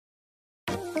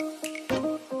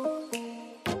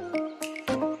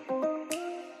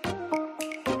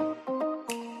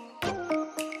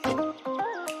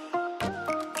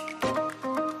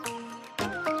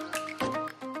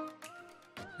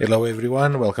Hello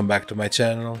everyone, welcome back to my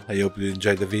channel. I hope you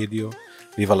enjoyed the video.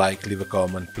 Leave a like, leave a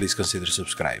comment, please consider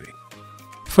subscribing.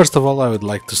 First of all, I would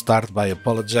like to start by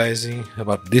apologizing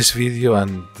about this video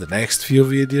and the next few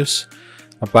videos.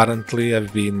 Apparently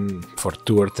I've been for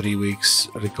 2 or 3 weeks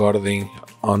recording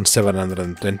on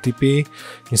 720p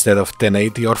instead of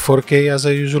 1080 or 4K as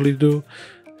I usually do.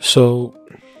 So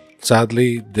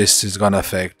sadly this is gonna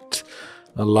affect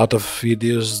a lot of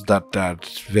videos that are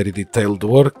very detailed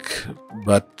work,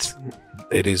 but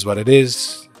it is what it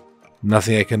is.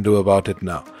 Nothing I can do about it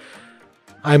now.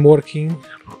 I'm working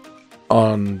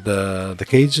on the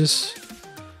cages.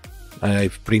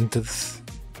 I've printed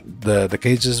the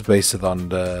cages based on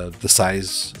the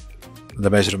size, the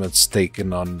measurements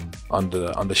taken on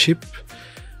the ship,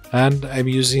 and I'm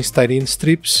using styrene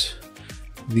strips.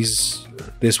 This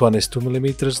one is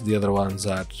 2mm, the other ones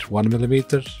are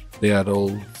 1mm. They are all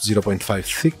 0.5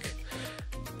 thick,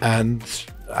 and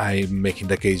I'm making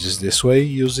the cages this way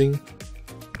using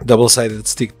double-sided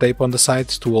stick tape on the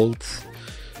sides to hold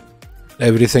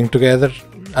everything together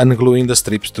and gluing the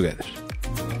strips together.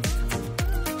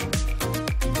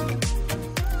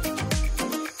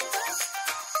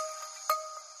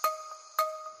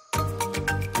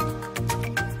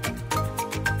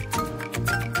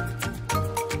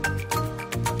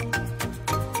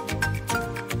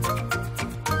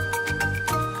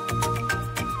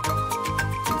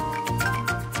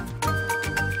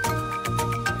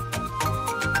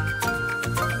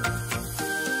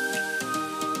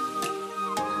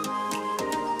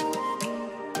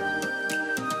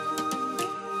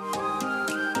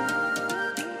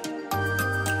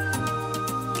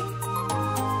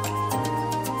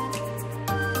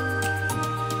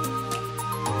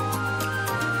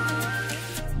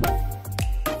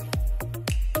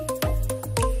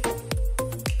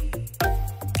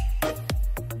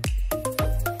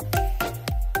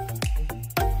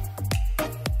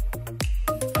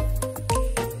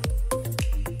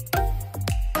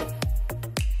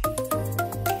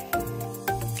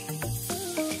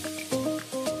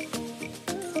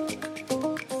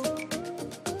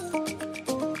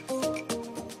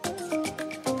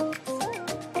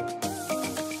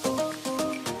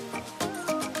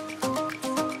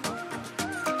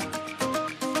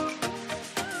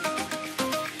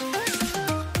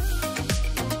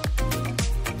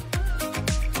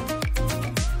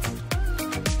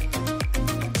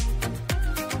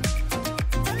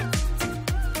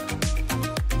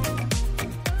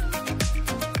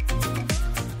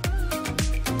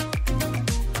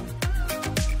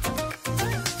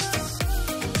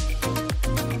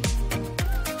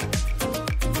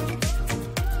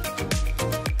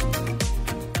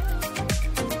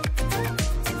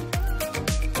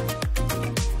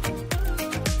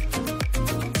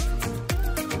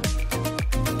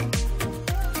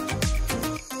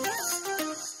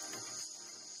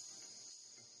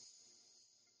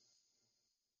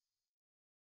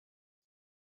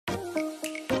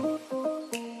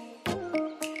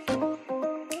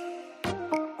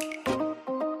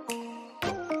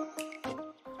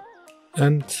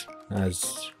 And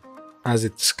as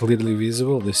it's clearly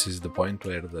visible, this is the point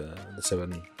where the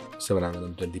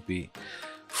 720p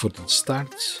footage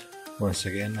starts. Once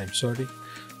again, I'm sorry.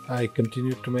 I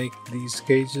continue to make these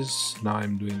cages. Now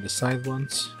I'm doing the side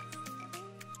ones.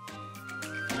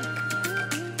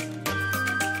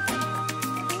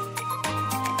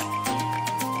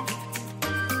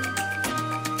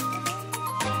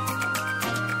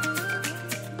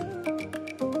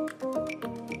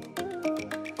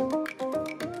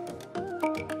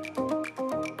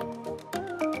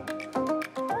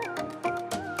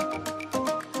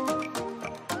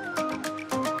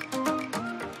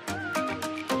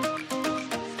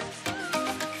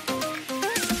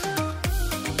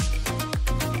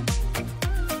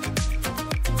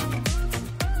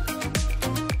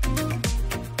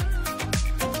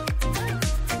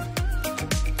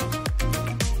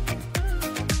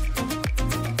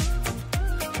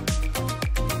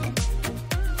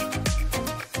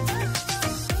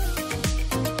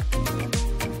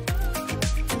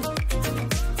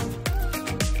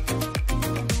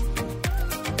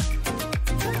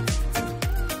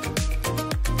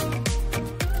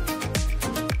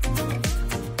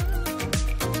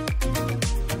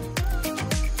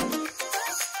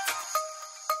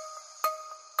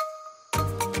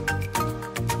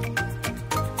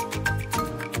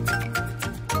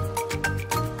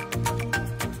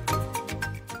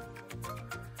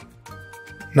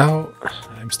 Now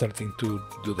I'm starting to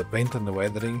do the paint and the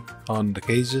weathering on the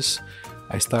cages.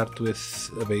 I start with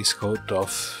a base coat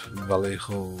of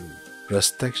Vallejo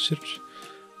rust texture.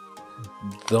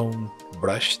 Don't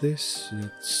brush this,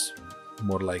 it's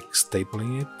more like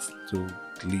stapling it to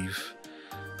leave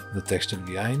the texture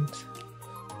behind.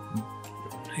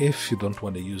 If you don't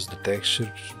want to use the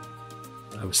texture,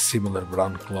 a similar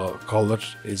brown color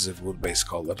is a good base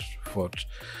color for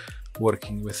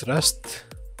working with rust.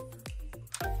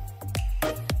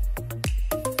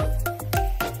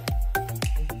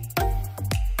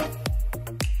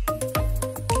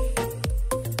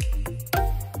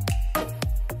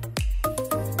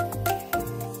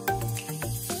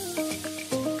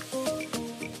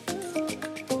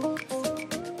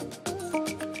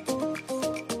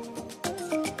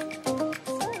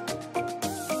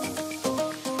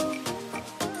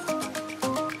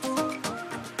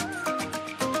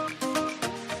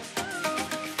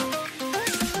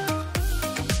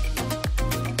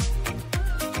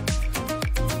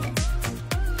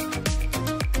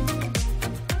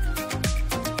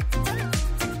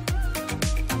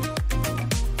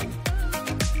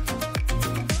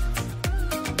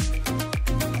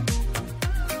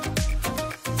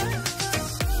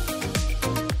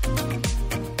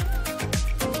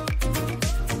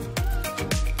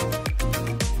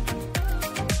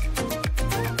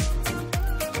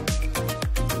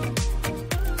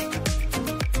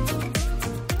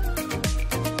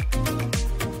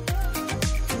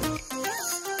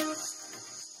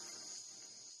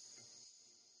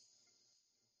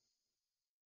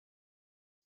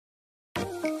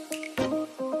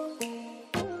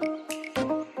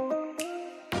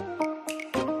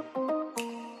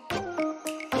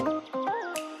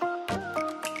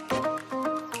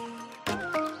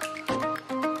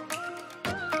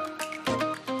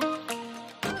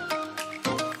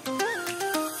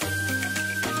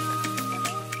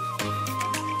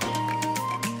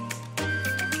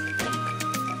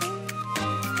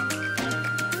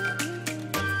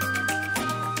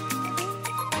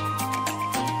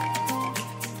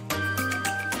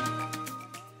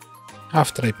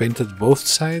 After I painted both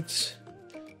sides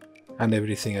and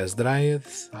everything has dried,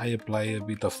 I apply a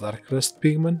bit of dark rust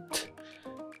pigment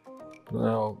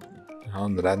now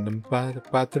on random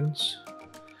patterns,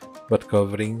 but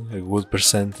covering a good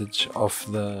percentage of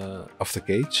the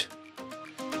cage.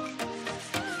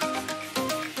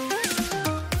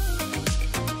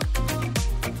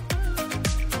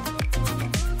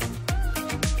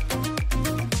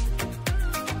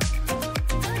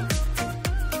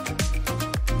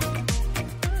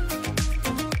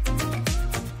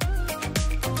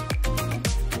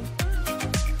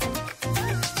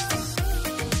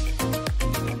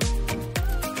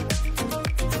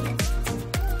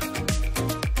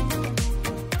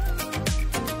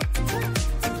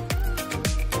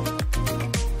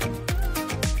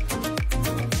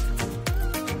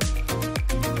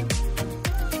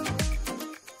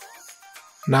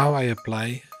 Now I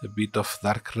apply a bit of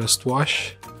dark rust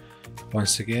wash.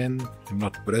 Once again, I'm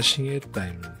not brushing it,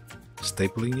 I'm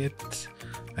stapling it.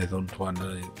 I don't want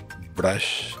to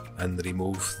brush and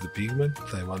remove the pigment.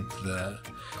 I want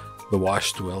the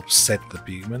wash to help set the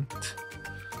pigment.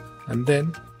 And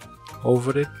then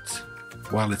over it,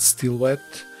 while it's still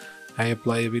wet, I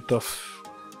apply a bit of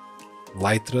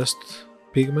light rust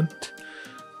pigment,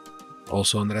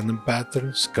 also on random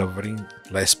patterns, covering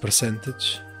less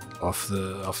percentage of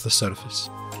the surface.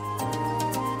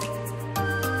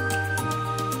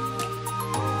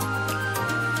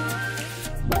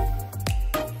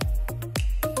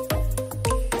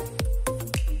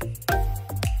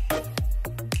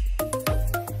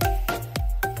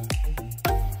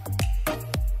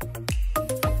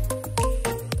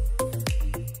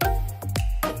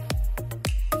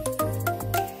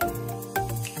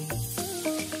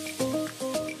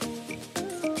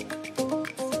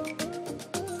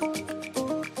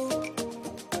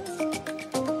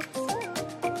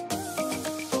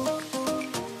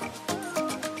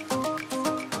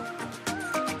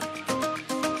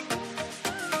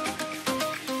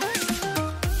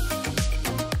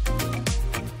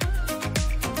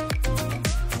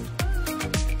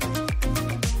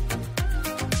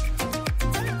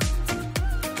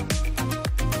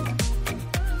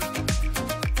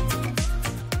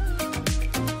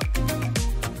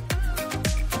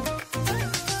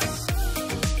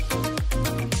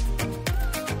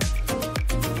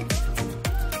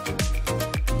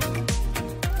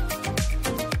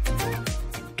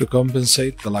 To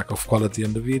compensate the lack of quality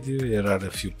on the video, here are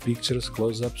a few pictures,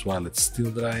 close-ups while it's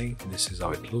still drying. This is how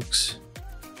it looks.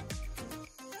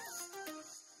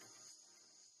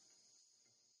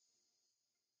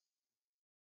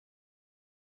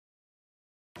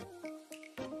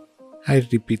 I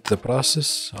repeat the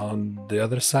process on the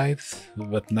other side,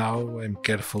 but now I'm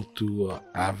careful to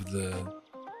have the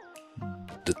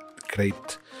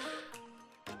crate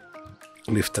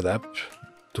lifted up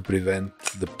to prevent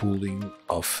the pulling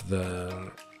of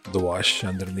the wash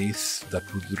underneath that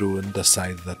would ruin the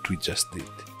side that we just did.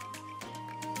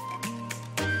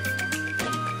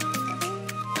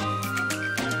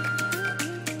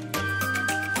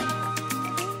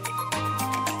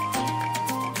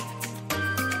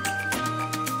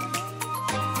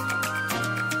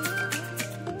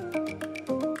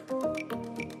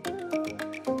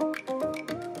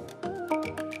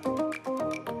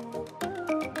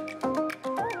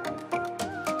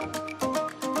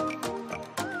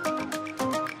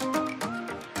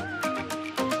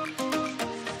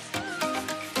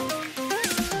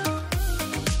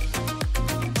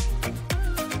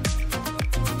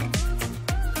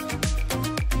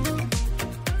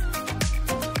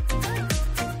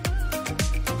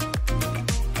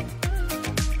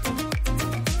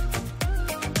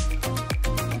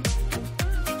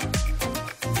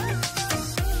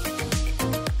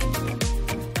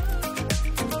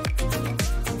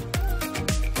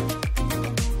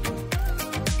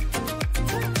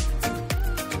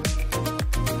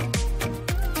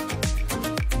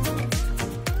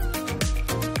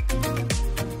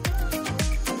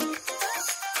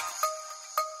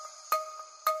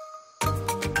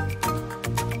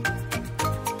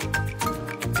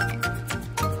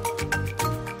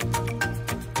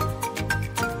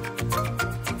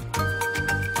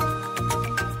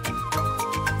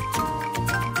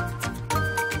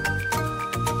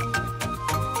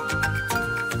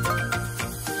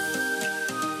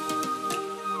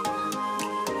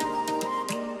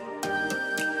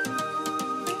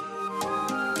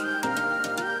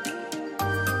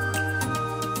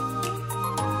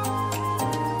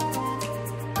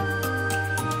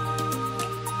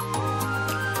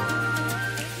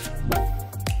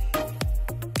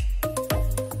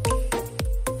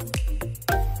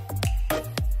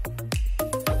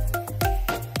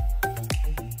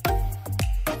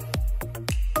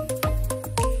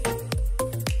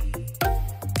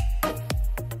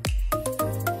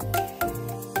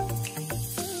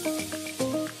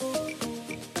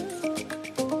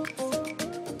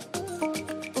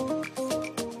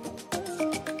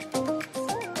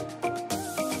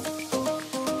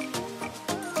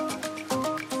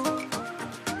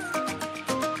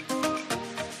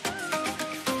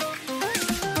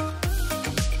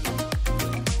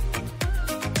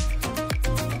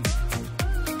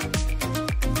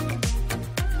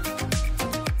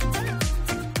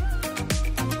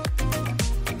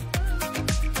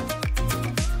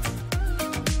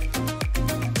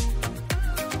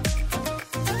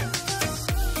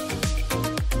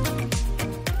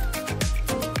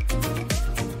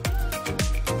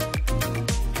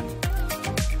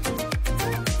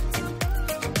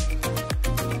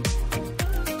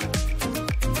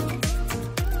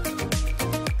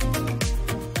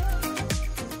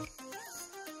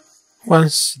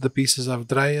 Once the pieces have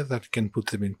dried, I can put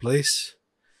them in place.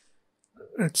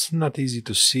 It's not easy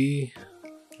to see,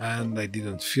 and I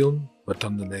didn't film, but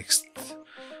on the next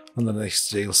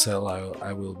jail cell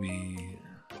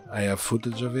I have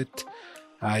footage of it.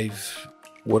 I've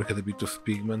worked a bit of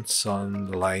pigments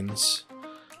on the lines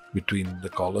between the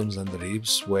columns and the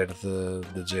ribs where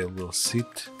the jail will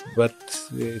sit, but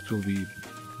it will be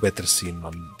better seen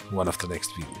on one of the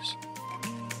next videos.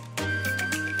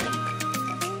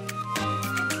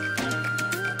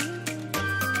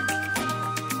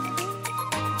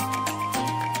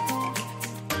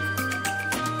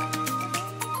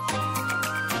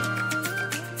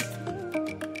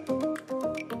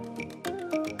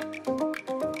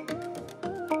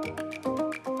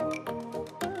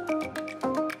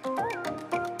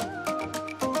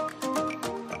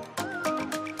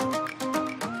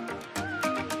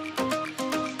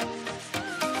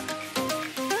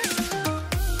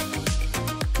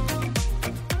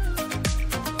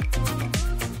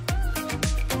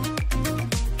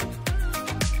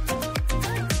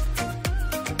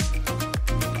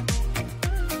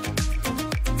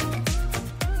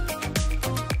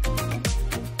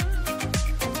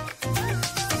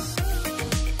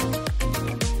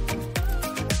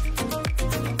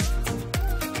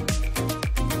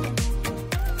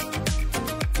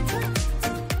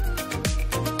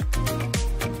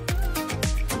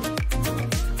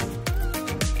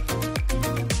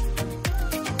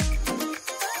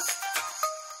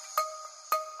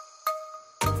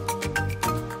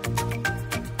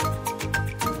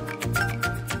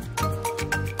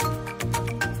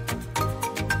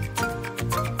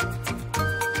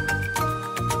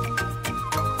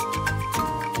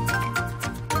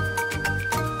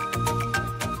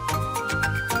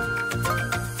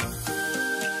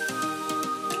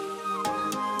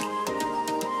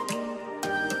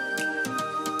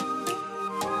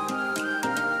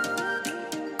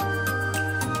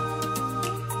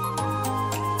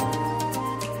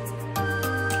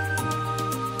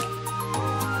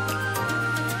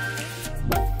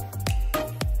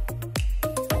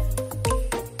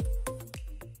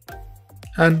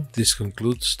 And this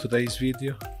concludes today's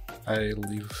video. I'll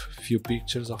leave a few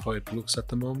pictures of how it looks at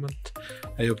the moment.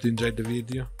 I hope you enjoyed the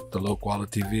video, the low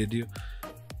quality video.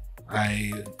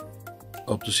 I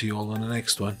hope to see you all on the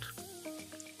next one.